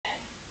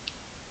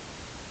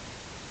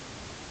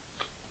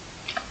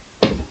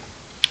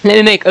let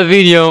me make a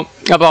video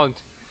about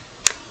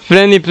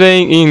friendly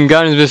playing in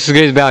Guardians vs.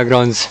 Great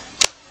Battlegrounds.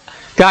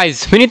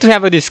 Guys, we need to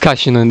have a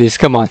discussion on this,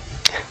 come on.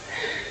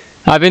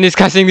 I've been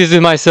discussing this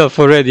with myself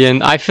already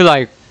and I feel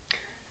like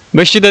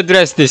we should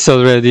address this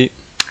already.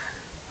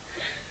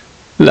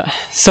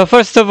 So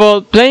first of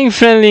all, playing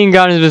friendly in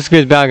Guardians vs.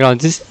 Great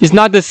Battlegrounds is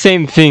not the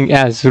same thing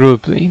as role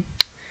play.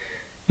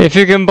 If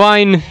you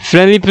combine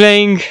friendly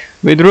playing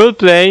with role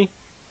play,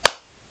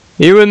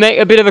 you will make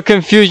a bit of a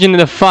confusion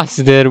and a fuss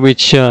there,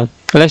 which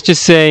let's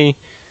just say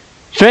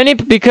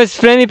because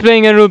friendly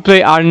playing and role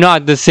play are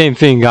not the same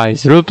thing,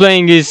 guys. Role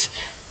playing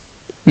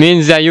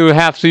means that you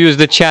have to use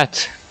the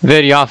chat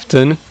very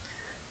often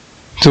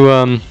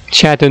to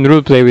chat and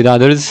role play with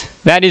others.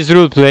 That is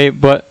role play,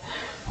 but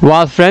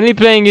while friendly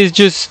playing is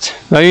just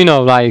you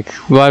know, like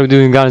what we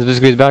do in Guardians vs.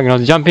 Great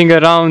Battlegrounds, jumping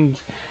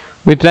around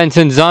with plants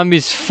and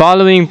zombies,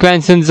 following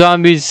plants and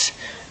zombies,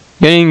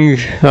 getting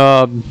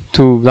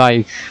to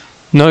like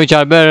know each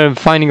other better,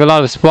 finding a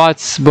lot of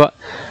spots. But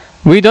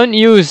we don't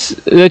use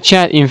the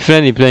chat in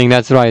friendly playing,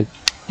 that's right.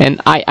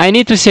 And I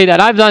need to say that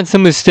I've done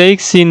some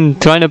mistakes in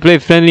trying to play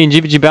friendly in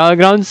GVG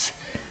Battlegrounds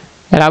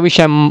and I wish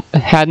I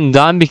hadn't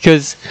done,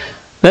 because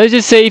let's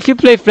just say if you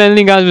play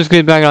friendly in Guardians vs.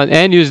 Great Battlegrounds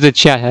and use the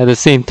chat at the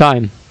same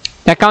time,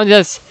 that counts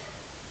as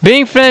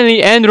being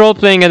friendly and role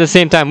playing at the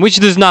same time, which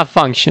does not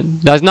function,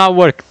 does not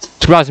work.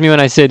 Trust me when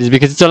I say this,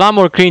 because it's a lot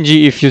more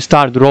cringy if you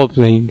start role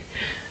playing.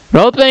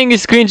 Role playing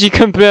is cringy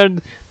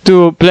compared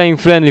to playing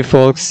friendly,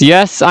 folks.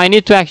 Yes, I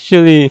need to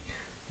actually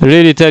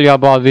really tell you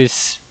about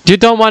this. You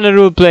don't want to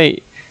role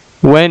play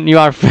when you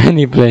are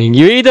friendly playing.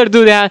 You either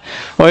do that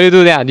or you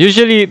do that.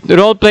 Usually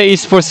role play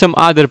is for some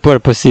other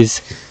purposes.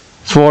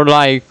 For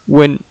like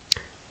when...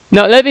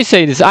 Now let me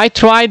say this. I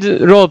tried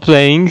role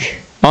playing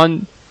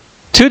on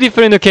 2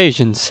 different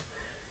occasions.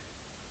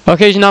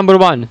 Occasion number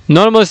 1,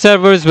 normal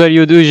servers where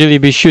you'd usually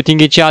be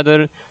shooting each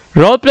other.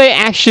 Roleplay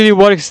actually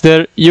works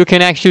there. You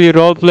can actually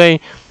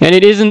roleplay and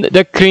it isn't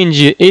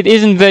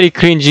very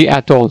cringy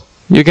at all.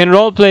 You can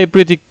roleplay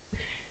pretty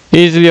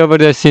easily over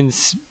there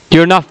since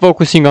you're not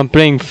focusing on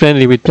playing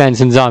friendly with plants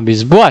and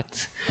zombies.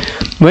 But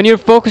when you're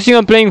focusing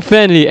on playing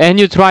friendly and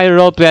you try to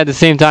roleplay at the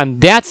same time,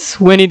 that's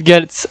when it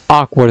gets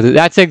awkward.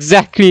 That's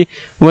exactly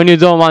when you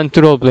don't want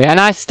to roleplay. And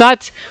I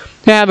start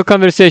to have a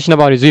conversation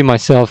about it with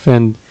myself,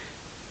 and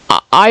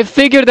I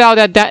figured out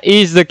that that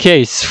is the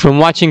case from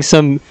watching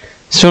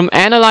from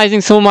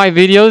analyzing some of my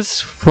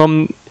videos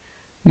from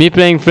me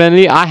playing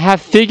friendly. I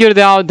have figured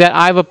out that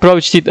I've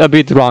approached it a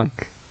bit wrong.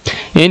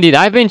 Indeed,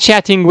 I've been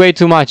chatting way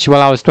too much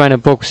while I was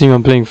focusing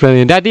on playing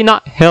friendly. That did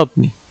not help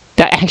me.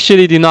 That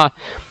actually did not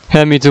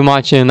help me too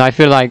much, and I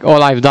feel like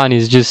all I've done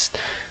is just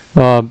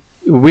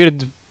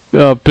weird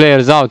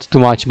players out too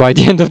much by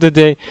the end of the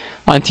day,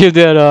 until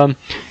their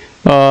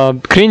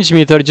cringe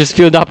meter just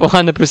filled up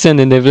 100%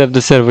 and they've left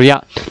the server.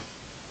 Yeah,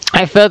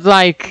 I felt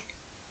like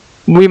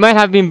we might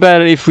have been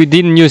better if we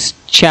didn't use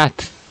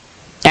chat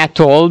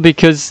at all,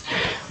 because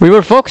we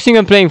were focusing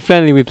on playing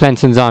friendly with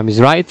plants and zombies,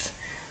 right?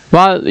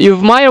 Well, you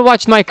might have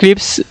watched my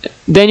clips,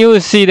 then you will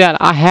see that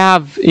I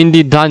have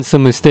indeed done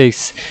some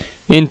mistakes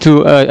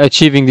into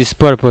achieving this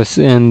purpose,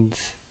 and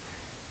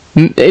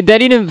that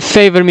didn't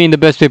favor me in the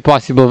best way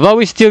possible. Though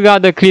we still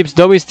got the clips,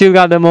 though we still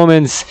got the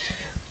moments,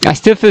 I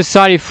still feel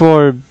sorry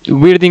for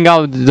weirding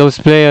out those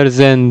players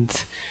and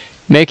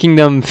making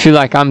them feel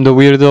like I'm the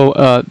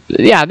weirdo.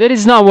 Yeah, that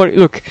is not what...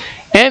 Look,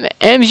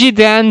 MG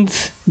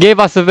Dand gave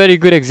us a very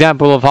good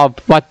example of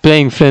what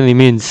playing friendly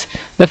means.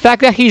 The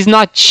fact that he's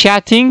not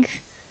chatting,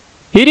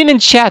 he didn't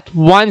chat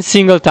one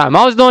single time.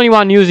 I was the only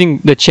one using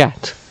the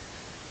chat.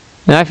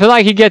 And I feel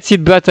like he gets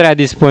it better at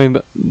this point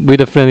with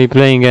the friendly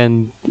playing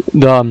and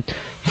the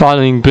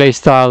following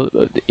playstyle.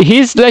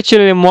 He's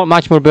literally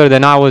much more better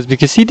than I was,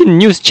 because he didn't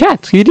use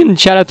chat. He didn't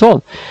chat at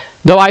all.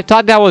 Though I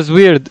thought that was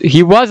weird.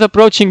 He was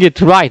approaching it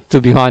right, to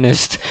be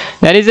honest.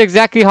 That is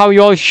exactly how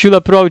you all should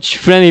approach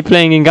friendly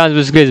playing in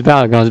Guardians vs. Great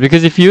Battlegrounds.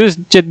 Because if you use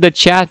the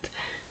chat,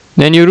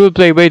 then you role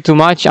play way too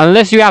much.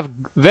 Unless you have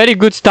very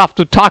good stuff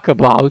to talk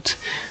about,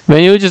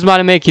 then you just want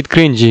to make it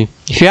cringy.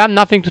 If you have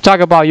nothing to talk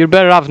about, you're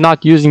better off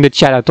not using the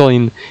chat at all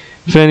in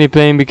friendly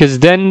playing, because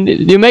then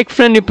you make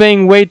friendly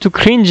playing way too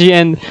cringy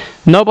and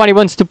nobody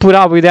wants to put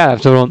up with that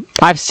after all.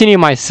 I've seen it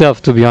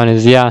myself, to be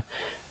honest. Yeah,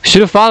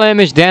 should have followed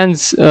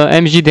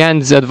MG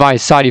Dan's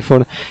advice. Sorry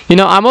for, you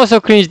know, I'm also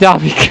cringed out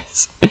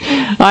because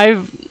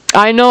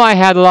I know I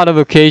had a lot of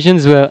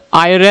occasions where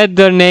I read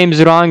their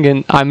names wrong,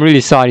 and I'm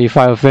really sorry if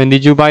I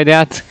offended you by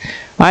that.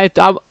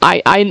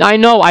 I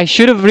know I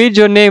should have read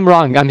your name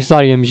wrong. I'm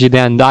sorry, MG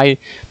Dan. I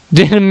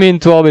didn't mean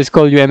to always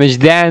call you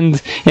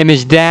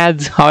MH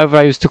Dad, however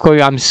I used to call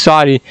you. I'm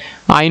sorry.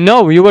 I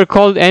know you were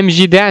called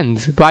MG Dan,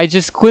 but I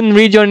just couldn't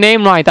read your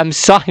name right. I'm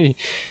sorry.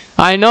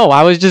 I know,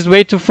 I was just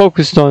way too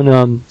focused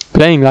on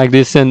playing like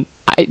this, and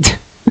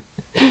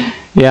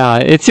yeah,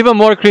 it's even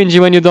more cringy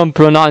when you don't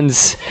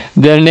pronounce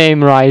their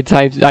name right.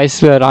 I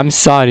swear, I'm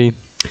sorry.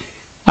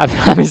 I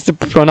promise to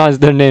pronounce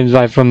their names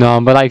right from now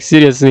on, but like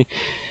seriously,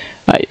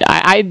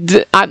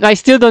 I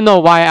still don't know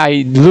why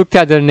I looked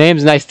at their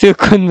names and I still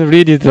couldn't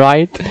read it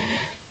right.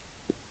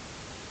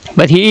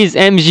 But he is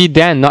MG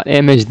Dan, not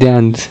MH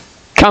Dan.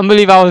 Can't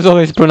believe I was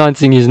always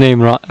pronouncing his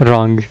name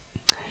wrong.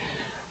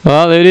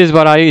 Well, it is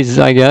what it is,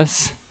 I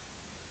guess.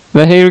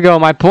 But here we go.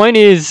 My point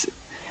is,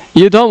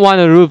 you don't want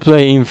to role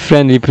play in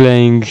friendly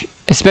playing,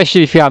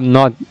 especially if you have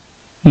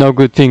no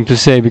good thing to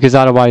say, because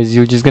otherwise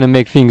you're just gonna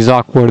make things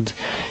awkward.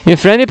 In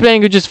friendly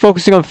playing, you're just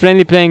focusing on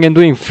friendly playing and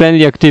doing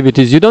friendly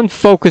activities. You don't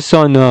focus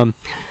on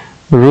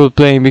role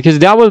playing, because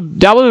that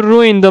will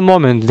ruin the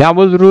moment. That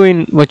will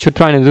ruin what you're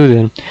trying to do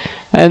then.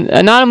 And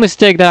another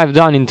mistake that I've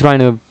done in trying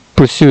to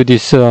pursue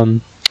this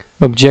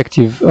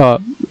objective,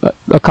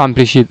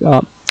 accomplish it.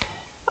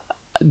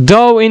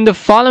 Though in the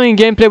following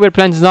gameplay where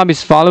Plants and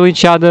Zombies follow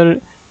each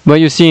other, where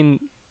you see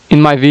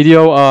in my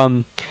video,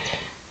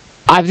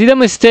 I did a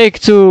mistake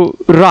to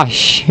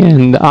rush,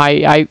 and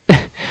I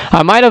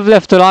might have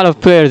left a lot of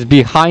players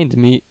behind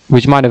me,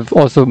 which might have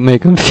also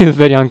made them feel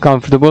very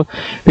uncomfortable,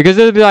 because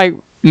it'll be like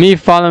me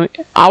following.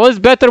 I was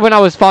better when I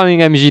was following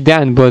MG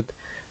Dan, but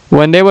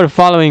when they were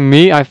following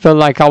me, I felt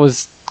like I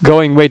was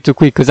going way too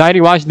quick, because I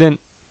rewatched them.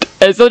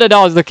 It's not that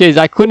was the case.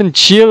 I couldn't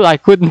chill, I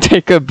couldn't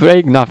take a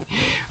break, nothing.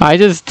 I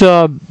just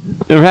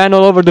ran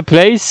all over the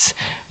place,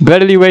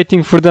 barely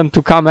waiting for them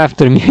to come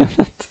after me.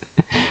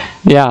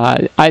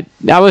 Yeah,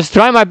 I was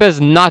trying my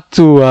best not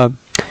to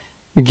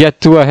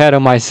get too ahead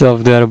of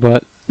myself there,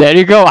 but there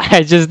you go.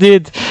 I just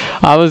did.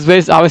 I was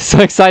so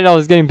excited I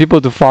was getting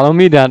people to follow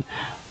me that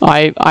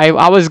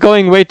I was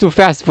going way too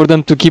fast for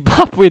them to keep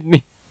up with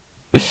me.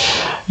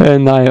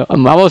 And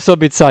I'm also a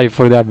bit sorry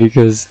for that,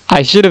 because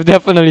I should have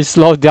definitely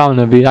slowed down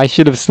a bit. I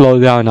should have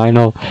slowed down, I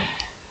know.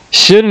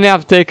 Shouldn't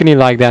have taken it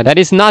like that. That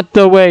is not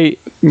the way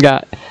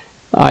that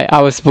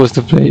I was supposed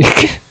to play.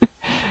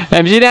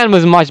 MG Dan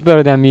was much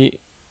better than me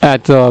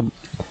at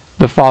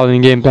the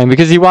following game plan,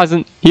 because he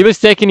was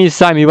taking his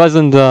time. He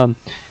wasn't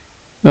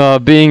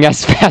being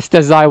as fast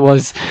as I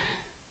was.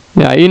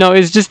 Yeah, you know,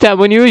 it's just that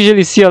when you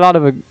usually see a lot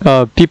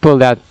of people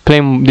that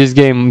play this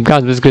game,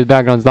 guns with great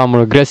backgrounds, a lot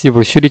more aggressive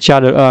or shoot each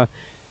other,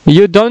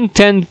 you don't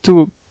tend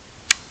to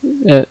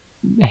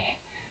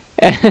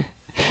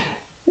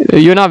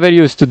you're not very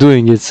used to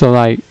doing it. So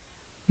like,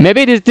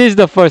 maybe this is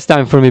the first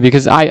time for me,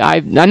 because I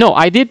know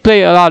I did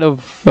play a lot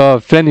of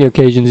friendly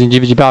occasions in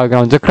GVG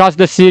Battlegrounds across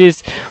the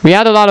series. We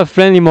had a lot of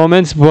friendly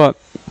moments, but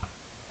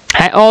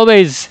I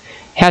always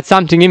had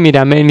something in me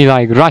that made me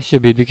like rush a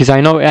bit, because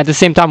I know at the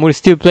same time we're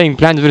still playing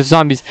Plants vs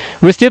Zombies.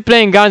 We're still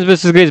playing Guns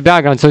vs Great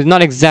Battlegrounds, so it's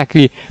not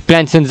exactly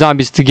Plants and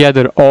Zombies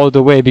together all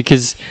the way,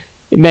 because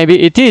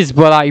maybe it is,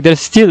 but like they're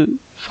still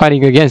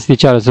fighting against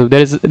each other. So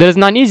there's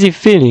an uneasy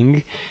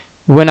feeling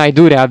when I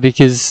do that,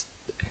 because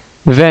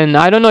then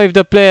I don't know if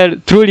the player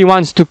truly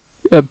wants to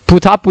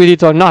put up with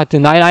it or not,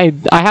 and I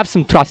have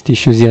some trust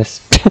issues,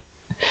 yes.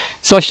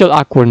 Social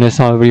awkwardness,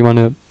 however you want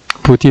to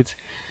put it.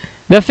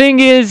 The thing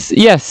is,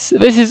 yes,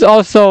 this is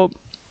also,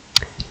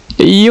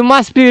 you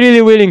must be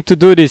really willing to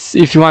do this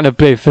if you want to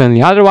play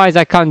friendly. Otherwise,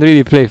 I can't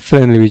really play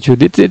friendly with you.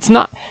 It's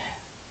not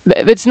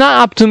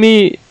up to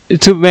me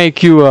to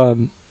make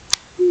you.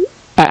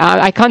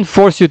 I can't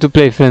force you to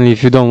play friendly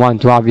if you don't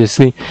want to.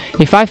 Obviously,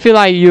 if I feel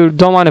like you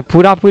don't want to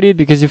put up with it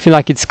because you feel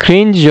like it's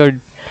cringe,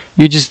 or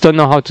you just don't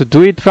know how to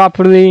do it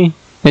properly,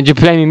 and you're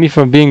blaming me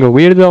for being a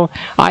weirdo,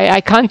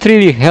 I can't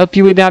really help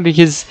you with that,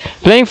 because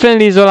playing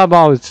friendly is all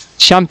about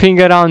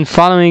jumping around,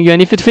 following you,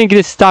 and if you think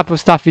this type of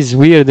stuff is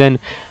weird, then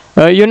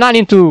you're not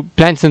into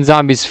Plants and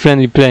Zombies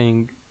friendly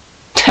playing.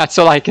 That's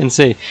all I can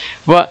say.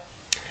 But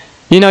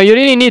you know, you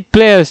really need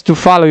players to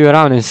follow you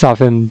around and stuff,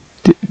 and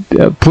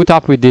put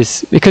up with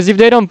this, because if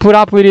they don't put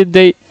up with it,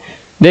 they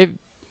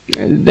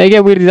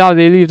get weirded out,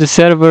 they leave the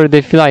server,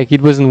 they feel like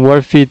it wasn't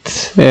worth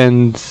it,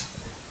 and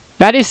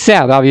that is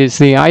sad.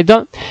 Obviously,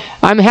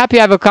 I'm happy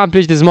I've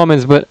accomplished these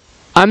moments, but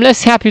I'm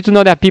less happy to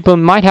know that people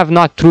might have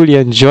not truly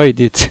enjoyed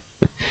it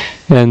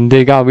and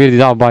they got weirded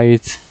out by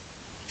it.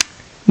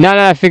 Now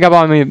that I think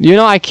about me, you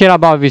know, I care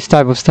about this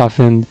type of stuff,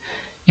 and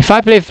if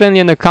I play friendly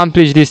and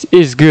accomplish this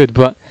is good,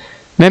 but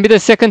maybe the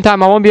second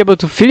time I won't be able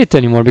to feel it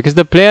anymore, because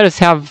the players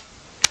have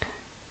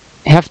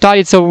thought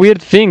it's a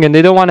weird thing, and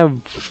they don't want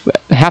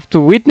to have to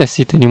witness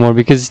it anymore,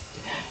 because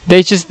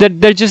they're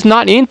just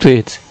not into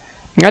it.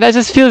 And that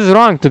just feels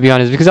wrong, to be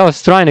honest, because I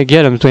was trying to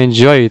get them to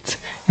enjoy it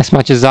as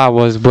much as I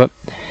was. But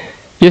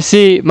you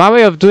see, my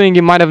way of doing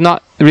it might have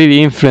not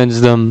really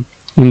influenced them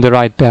in the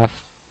right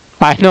path.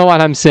 I know what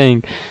I'm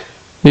saying,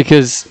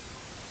 because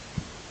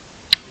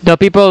the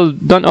people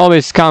don't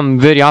always come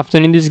very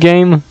often in this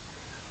game,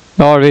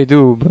 or they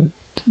do, but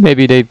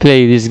maybe they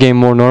play this game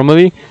more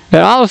normally.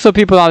 There are also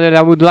people out there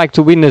that would like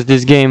to witness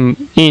this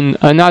game in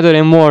another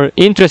and more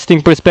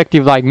interesting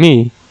perspective, like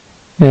me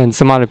and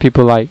some other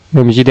people like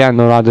MG Dan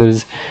or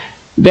others.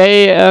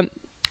 They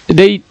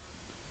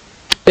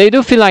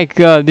do feel like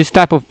this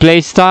type of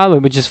play style where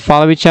we just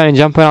follow each other and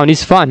jump around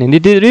is fun, and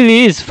it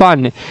really is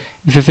fun if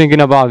you're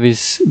thinking about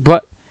this.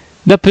 But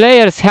the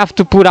players have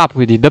to put up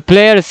with it. The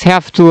players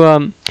have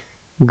to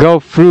go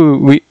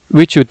through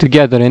with you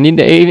together, and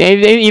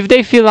if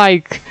they feel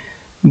like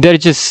they're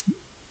just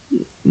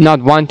not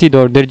wanted,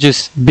 or they're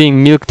just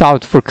being milked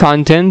out for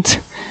content,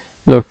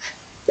 look,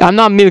 I'm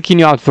not milking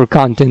you out for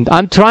content.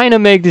 I'm trying to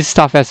make this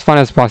stuff as fun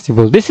as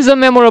possible. This is a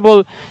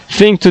memorable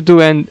thing to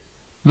do, and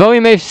though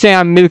you may say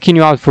I'm milking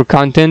you out for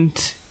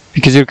content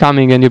because you're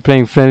coming and you're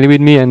playing friendly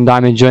with me and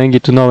I'm enjoying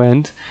it to no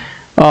end,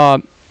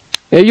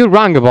 you're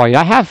wrong about it.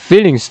 I have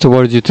feelings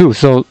towards you too.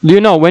 So,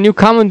 you know, when you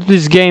come into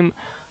this game,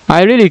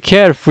 I really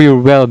care for your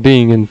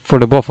well-being and for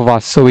the both of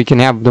us so we can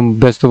have the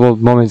best of all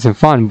moments and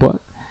fun.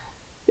 But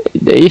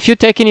if you're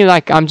taking it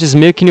like I'm just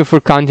milking you for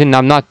content,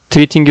 I'm not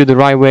treating you the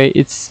right way,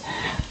 it's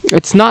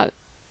not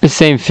the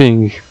same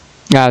thing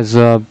as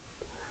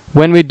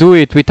when we do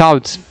it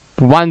without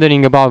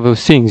wondering about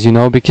those things, you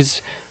know,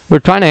 because we're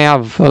trying to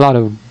have a lot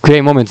of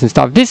great moments and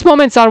stuff. These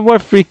moments are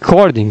worth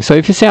recording. So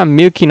if you say I'm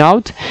milking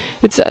out,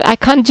 I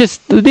can't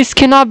just, this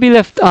cannot be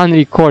left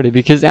unrecorded,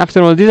 because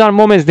after all, these are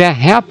moments that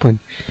happen.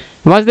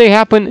 Once they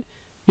happen,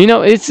 you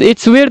know,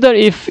 it's weirder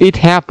if it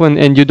happened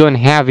and you don't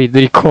have it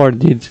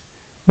recorded,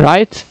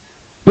 right?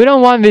 We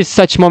don't want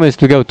such moments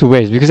to go to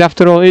waste, because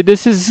after all,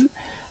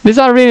 these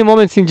are really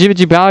moments in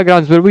GVG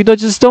Battlegrounds where we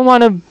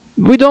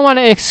don't want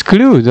to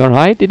exclude,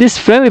 alright? It is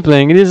friendly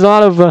playing. It is a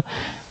lot of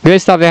great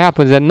stuff that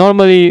happens that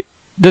normally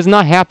does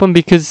not happen,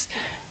 because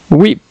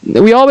we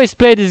always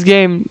play this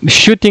game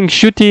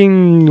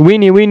shooting,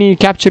 winnie,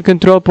 capture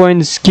control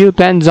points, kill,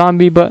 plant,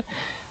 zombie, but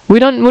we're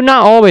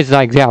not always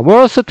like that. We're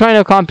also trying to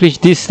accomplish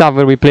this stuff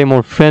where we play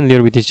more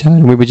friendlier with each other,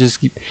 and we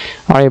just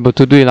are able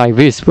to do it like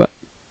this. But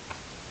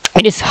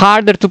it is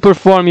harder to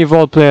perform if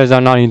all players are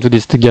not into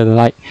this together.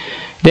 Like,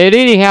 they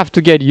really have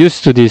to get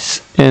used to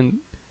this, and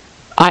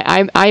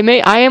I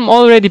am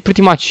already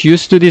pretty much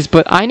used to this,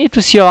 but I need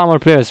to see a lot more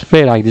players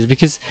play like this,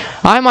 because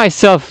I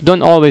myself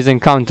don't always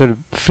encounter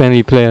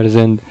friendly players,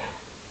 and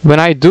when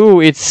I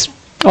do, it's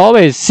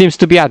always seems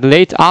to be at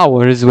late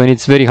hours when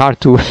it's very hard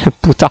to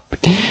put up.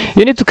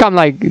 You need to come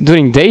like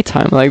during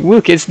daytime. Like,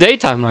 look, it's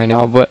daytime right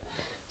now, but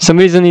some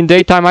reason in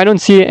daytime I don't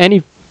see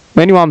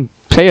anyone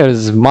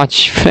players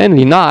much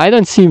friendly. Nah, I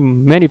don't see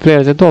many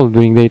players at all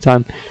during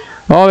daytime.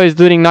 Always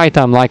during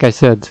nighttime, like I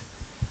said.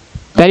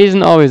 That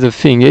isn't always a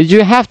thing.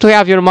 You have to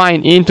have your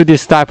mind into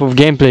this type of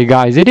gameplay,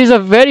 guys. It is a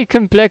very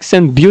complex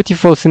and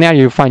beautiful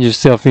scenario you find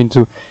yourself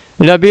into.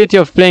 The ability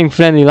of playing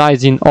friendly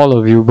lies in all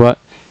of you, but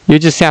you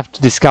just have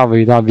to discover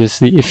it,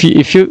 obviously.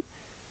 If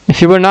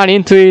you were not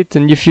into it,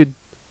 and if you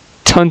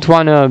don't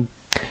want to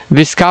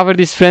discover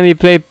this friendly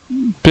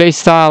play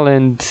style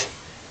and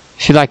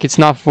feel like it's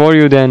not for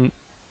you, then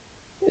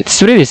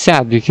it's really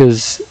sad,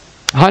 because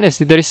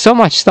honestly, there is so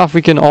much stuff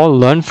we can all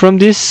learn from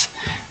this.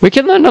 We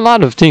can learn a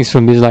lot of things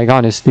from this, like,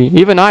 honestly.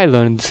 Even I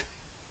learned.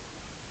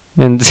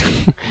 And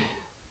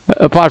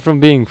apart from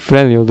being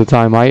friendly all the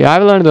time,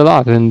 I've learned a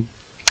lot, and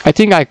I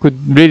think I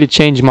could really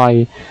change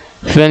my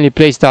friendly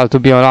playstyle to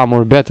be a lot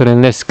more better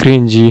and less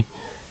cringy.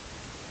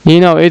 You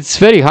know, it's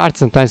very hard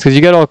sometimes, because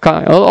you get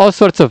all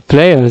sorts of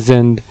players,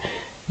 and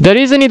the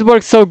reason it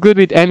works so good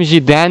with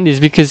MG Dan is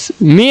because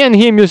me and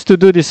him used to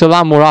do this a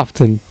lot more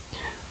often.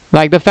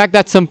 Like, the fact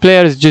that some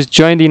players just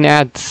joined in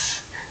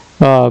at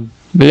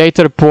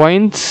later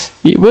points,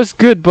 it was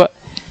good, but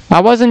I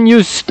wasn't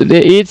used to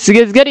it.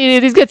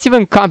 It gets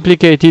even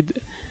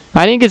complicated.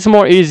 I think it's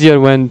more easier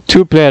when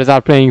two players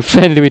are playing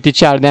friendly with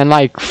each other than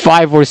like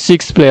 5 or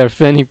 6 players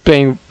playing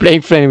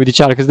friendly with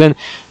each other, because then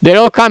they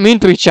all come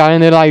into each other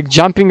and they're like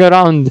jumping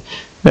around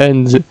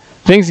and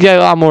things get a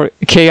lot more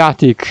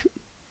chaotic.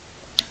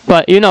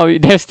 But you know,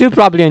 they're still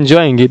probably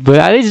enjoying it, but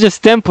at least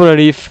just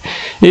temporary.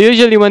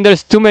 Usually when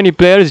there's too many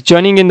players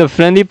joining in the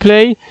friendly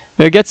play,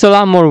 it gets a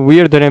lot more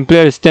weirder and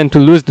players tend to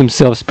lose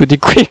themselves pretty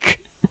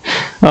quick.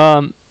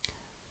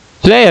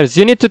 Players,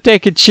 you need to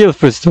take it chill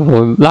first of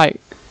all.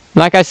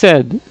 Like I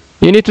said,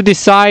 you need to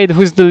decide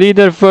who's the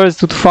leader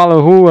first, who to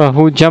follow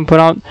who jump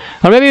around.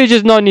 Or maybe you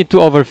just don't need to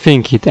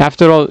overthink it.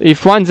 After all,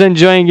 if one's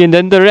enjoying it,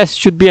 then the rest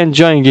should be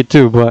enjoying it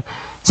too. But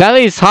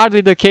sadly, it's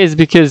hardly the case,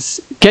 because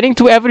getting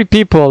to every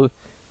person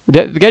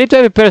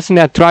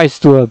that tries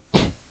to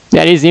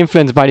that is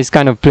influenced by this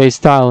kind of play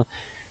style,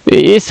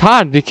 it's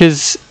hard,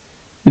 because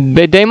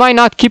they might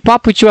not keep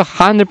up with you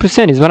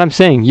 100%, is what I'm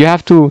saying. You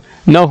have to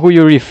know who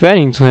you're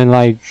referring to, and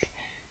like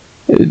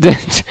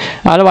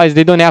otherwise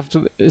they don't have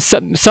to.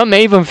 Some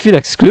may even feel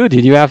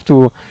excluded. You have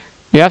to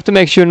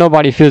make sure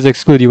nobody feels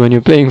excluded when you're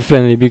playing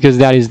friendly, because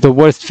that is the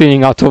worst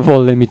feeling out of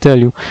all, let me tell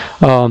you.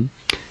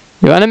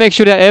 You want to make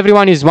sure that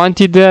everyone is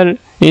wanted there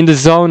in the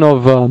zone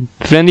of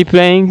friendly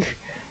playing,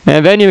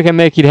 and then you can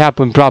make it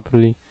happen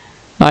properly.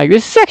 Like,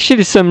 this is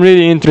actually some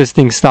really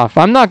interesting stuff.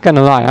 I'm not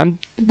gonna lie, I'm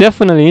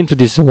definitely into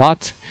this a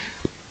lot.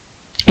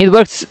 It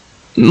works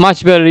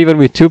much better even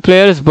with 2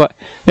 players, but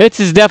it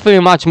is definitely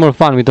much more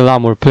fun with a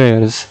lot more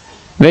players.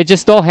 They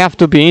just all have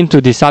to be into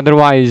this,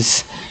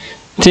 otherwise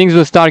things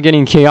will start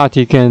getting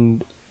chaotic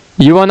and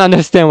you won't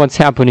understand what's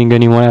happening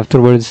anymore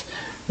afterwards.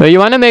 But you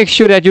want to make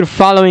sure that you're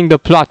following the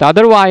plot,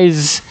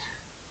 otherwise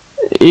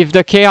if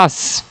the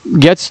chaos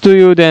gets to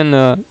you, then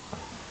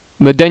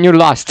you're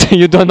lost.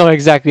 You don't know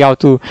exactly how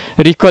to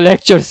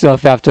recollect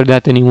yourself after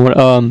that anymore.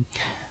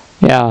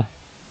 Yeah,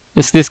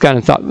 it's this kind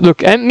of stuff.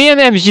 Look, me and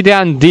MG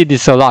did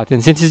this a lot,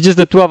 and since it's just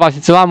the 2 of us,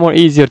 it's a lot more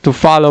easier to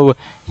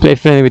play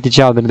friendly with each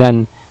other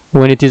than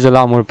when it is a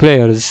lot more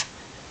players.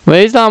 When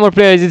it's a lot more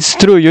players, it's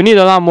true, you need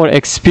a lot more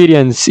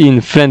experience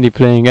in friendly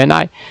playing, and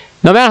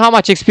no matter how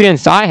much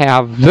experience I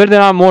have, where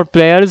there are more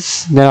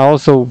players, then I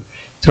also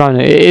trying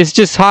to, it's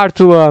just hard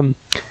to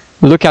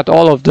look at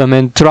all of them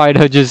and try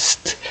to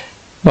just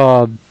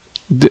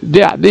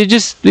they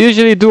just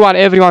usually do what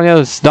everyone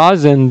else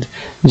does and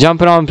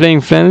jump around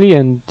playing friendly,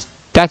 and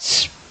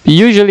that's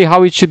usually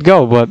how it should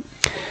go. But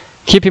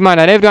keep in mind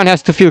that everyone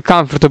has to feel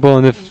comfortable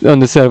on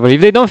the server.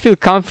 If they don't feel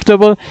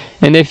comfortable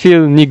and they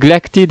feel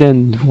neglected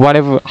and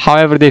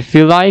however they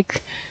feel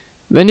like,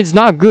 then it's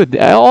not good.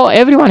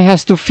 Everyone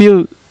has to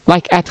feel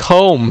like at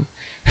home.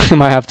 I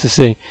might have to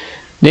say,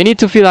 they need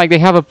to feel like they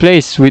have a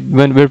place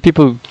where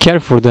people care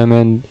for them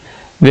and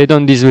they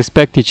don't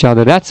disrespect each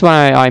other. That's what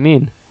I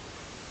mean.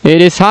 It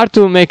is hard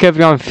to make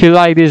everyone feel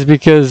like this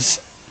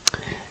because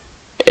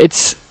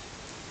it's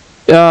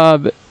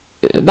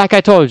like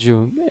I told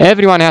you,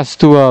 everyone has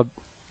to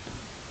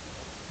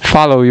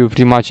follow you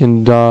pretty much.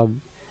 And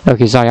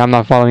okay, sorry, I'm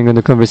not following on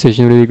the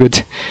conversation really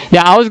good.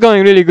 Yeah, I was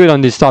going really good on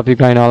this topic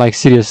right now, like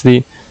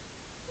seriously.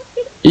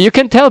 You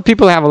can tell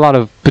people have a lot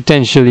of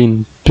potential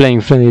in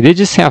playing friendly. They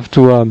just have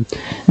to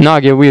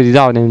not get weirded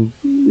out, and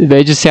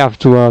they just have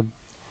to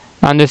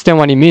understand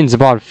what it means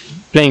about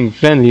playing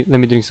friendly. Let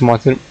me drink some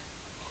water.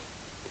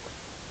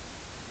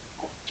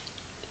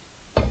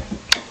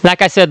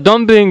 Like I said,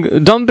 don't bring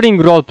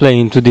roleplay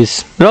into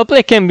this.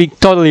 Roleplay can be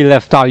totally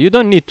left out. You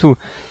don't need to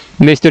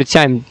waste your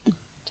time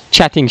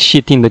chatting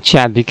shit in the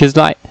chat, because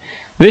like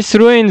this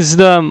ruins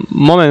the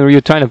moment where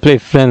you're trying to play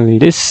friendly.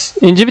 This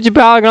in GVG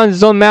Battlegrounds, it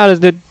don't matter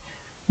that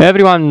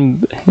everyone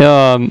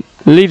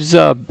lives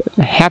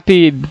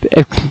happy,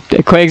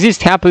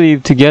 coexist happily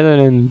together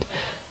and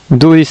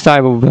do this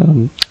type of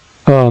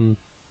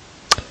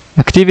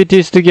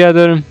activities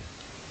together.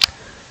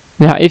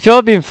 Yeah, if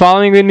you've been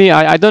following with me,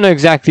 I don't know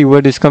exactly where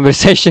this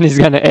conversation is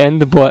gonna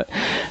end, but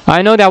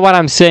I know that what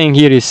I'm saying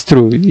here is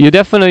true. You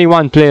definitely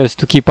want players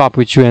to keep up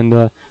with you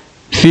and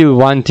feel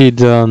wanted,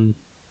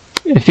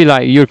 feel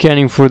like you're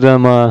caring for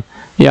them.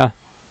 Yeah,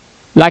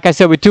 like I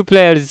said, with 2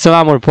 players it's a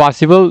lot more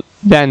possible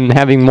than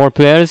having more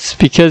players,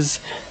 because,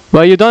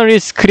 well, you don't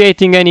risk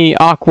creating any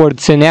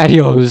awkward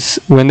scenarios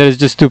when there's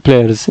just 2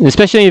 players,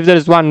 especially if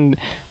there's one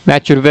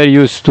that you're very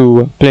used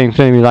to playing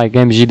friendly, like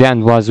MG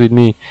Dan was with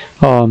me.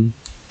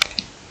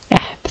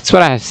 That's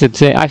what I have to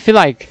say. I feel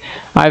like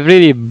I've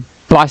really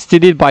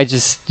busted it by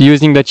just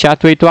using the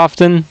chat way too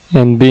often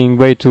and being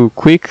way too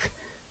quick.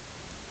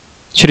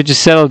 Should have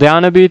just settled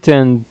down a bit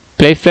and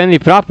play friendly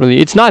properly.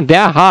 It's not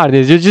that hard.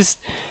 You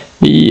just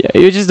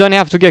don't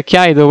have to get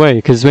carried away,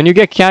 because when you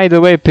get carried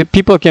away,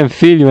 people can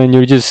feel you and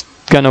you're just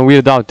gonna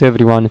weird out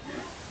everyone.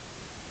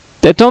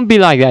 Don't be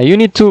like that. You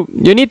need to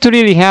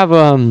really have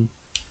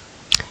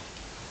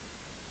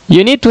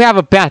you need to have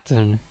a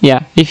pattern.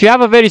 Yeah, if you have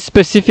a very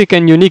specific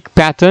and unique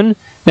pattern,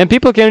 then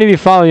people can really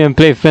follow you and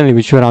play friendly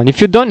with you around. If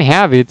you don't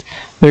have it,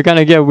 they're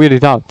gonna get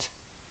weirded out.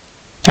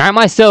 I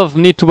myself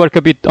need to work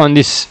a bit on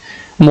this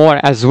more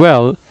as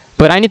well,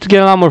 but I need to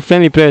get a lot more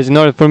friendly players in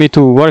order for me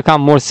to work on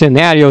more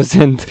scenarios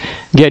and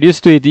get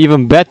used to it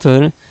even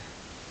better.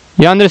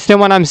 You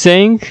understand what I'm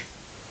saying?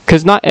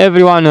 Because not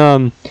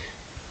everyone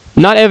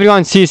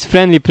sees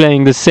friendly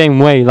playing the same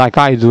way like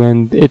I do,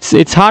 and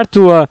it's hard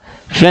to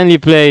friendly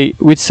play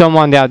with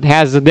someone that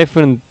has a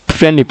different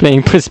friendly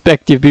playing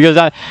perspective, because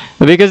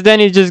then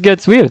it just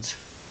gets weird.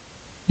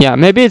 Yeah,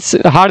 maybe it's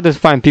harder to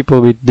find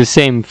people with the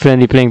same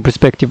friendly playing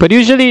perspective, but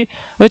usually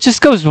it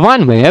just goes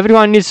one way.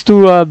 Everyone needs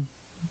to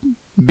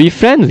be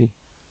friendly.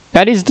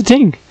 That is the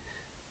thing.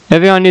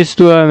 Everyone needs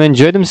to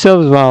enjoy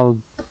themselves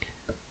while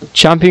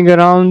jumping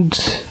around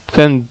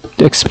and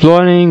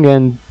exploring,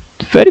 and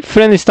very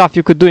friendly stuff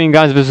you could do in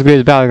Guns vs.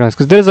 Great Battlegrounds,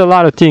 because there's a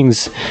lot of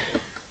things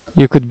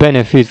you could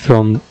benefit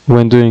from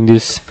when doing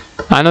this.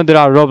 I know there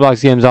are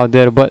Roblox games out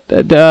there, but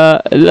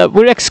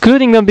we're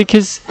excluding them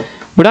because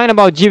we're talking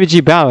about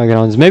GVG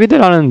Battlegrounds. Maybe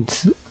there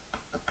aren't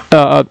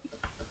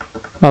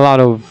a lot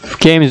of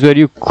games where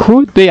you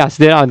could be. Yes,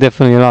 there are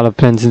definitely a lot of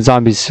Plants and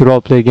Zombies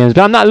roleplay games,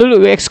 but I'm not.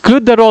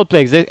 Exclude the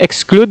roleplays.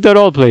 Exclude the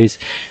roleplays.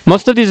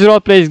 Most of these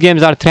roleplays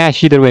games are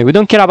trash either way. We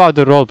don't care about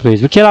the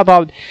roleplays. We care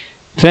about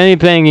friendly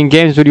playing in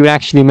games where you're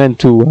actually meant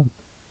to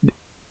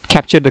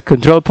capture the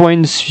control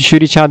points,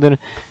 shoot each other.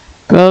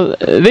 Well,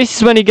 this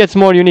is when it gets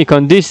more unique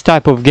on this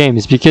type of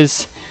games,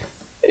 because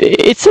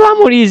it's a lot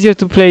more easier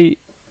to play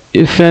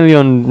friendly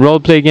on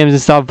roleplay games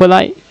and stuff. But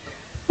like,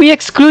 we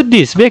exclude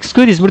this. We're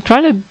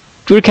trying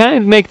to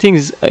make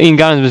things in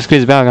Guns vs.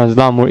 Great Battlegrounds a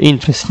lot more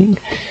interesting.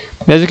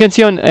 As you can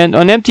see on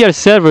MTR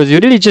servers, you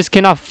really just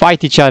cannot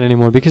fight each other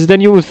anymore, because then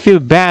you would feel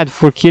bad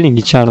for killing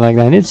each other like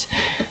that.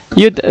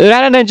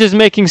 Rather than just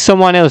making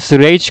someone else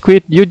rage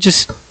quit, you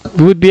just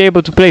would be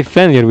able to play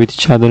friendlier with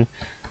each other.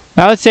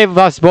 That would save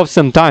us both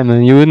some time,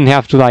 and you wouldn't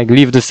have to like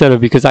leave the server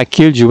because I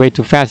killed you way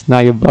too fast and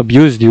I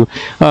abused you.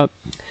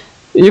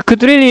 You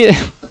could really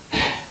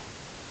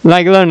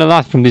like learn a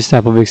lot from this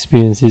type of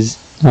experiences,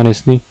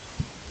 honestly.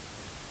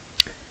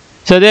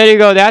 So there you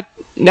go.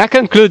 that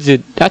concludes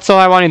it. That's all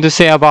I wanted to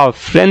say about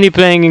friendly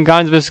playing in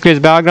Guns vs. Crazy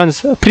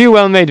Battlegrounds. A pretty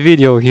well made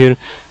video here.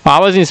 I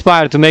was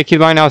inspired to make it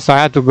right now, so I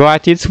had to go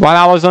at it while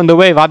I was on the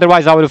wave.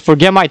 Otherwise I would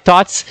forget my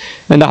thoughts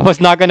and I was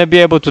not going to be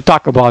able to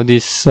talk about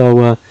this.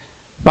 So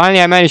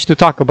finally I managed to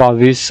talk about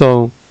this.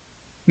 So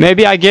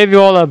maybe I gave you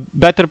all a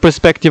better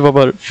perspective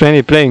about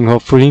friendly playing,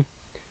 hopefully.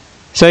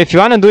 So if you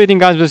want to do it in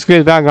Guns vs.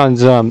 Crazy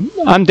Battlegrounds,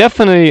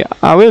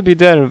 I will be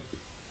there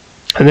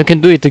and we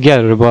can do it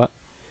together, but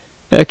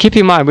keep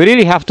in mind, we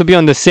really have to be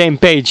on the same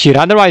page here.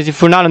 Otherwise,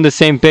 if we're not on the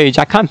same page,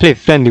 I can't play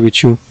friendly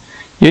with you.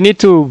 You need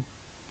to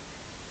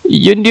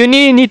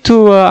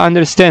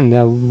understand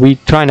that we're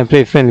trying to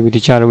play friendly with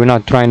each other. We're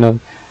not trying to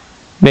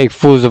make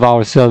fools of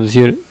ourselves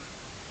here.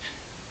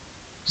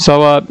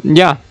 So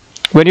yeah,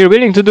 when you're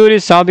willing to do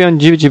this, I'll be on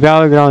GVG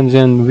Battlegrounds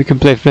and we can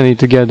play friendly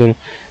together.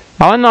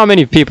 I don't know how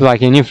many people I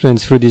can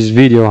influence through this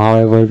video,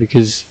 however,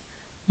 because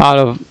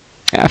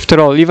after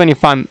all, even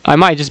if I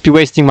might just be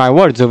wasting my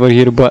words over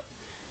here, but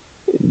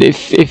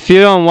if you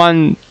don't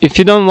want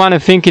to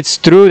think it's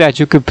true that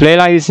you could play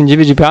like this in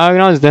GVG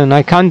Battlegrounds, then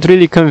I can't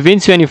really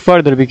convince you any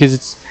further,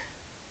 because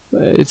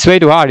it's way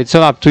too hard. It's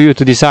all up to you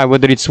to decide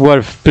whether it's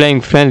worth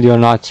playing friendly or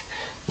not.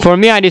 For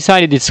me, I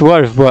decided it's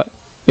worth, but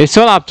it's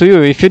all up to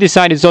you. If you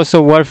decide it's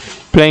also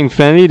worth playing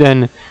friendly,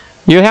 then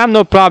you have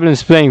no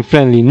problems playing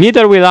friendly.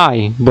 Neither will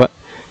I, but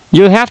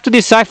you'll have to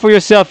decide for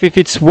yourself if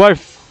it's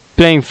worth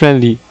playing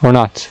friendly or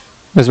not.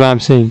 That's what I'm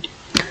saying.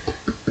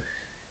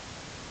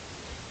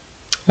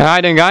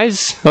 Alright then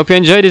guys, hope you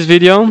enjoyed this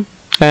video,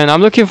 and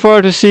I'm looking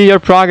forward to see your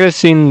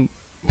progress in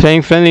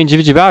playing friendly in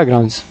GVG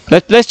Battlegrounds.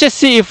 Let's just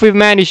see if we've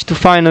managed to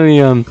finally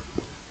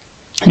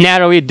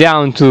narrow it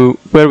down to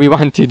where we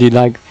wanted it,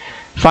 like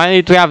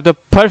finally to have the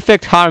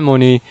perfect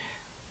harmony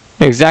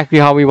exactly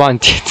how we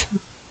want it.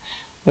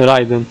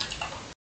 Alright then.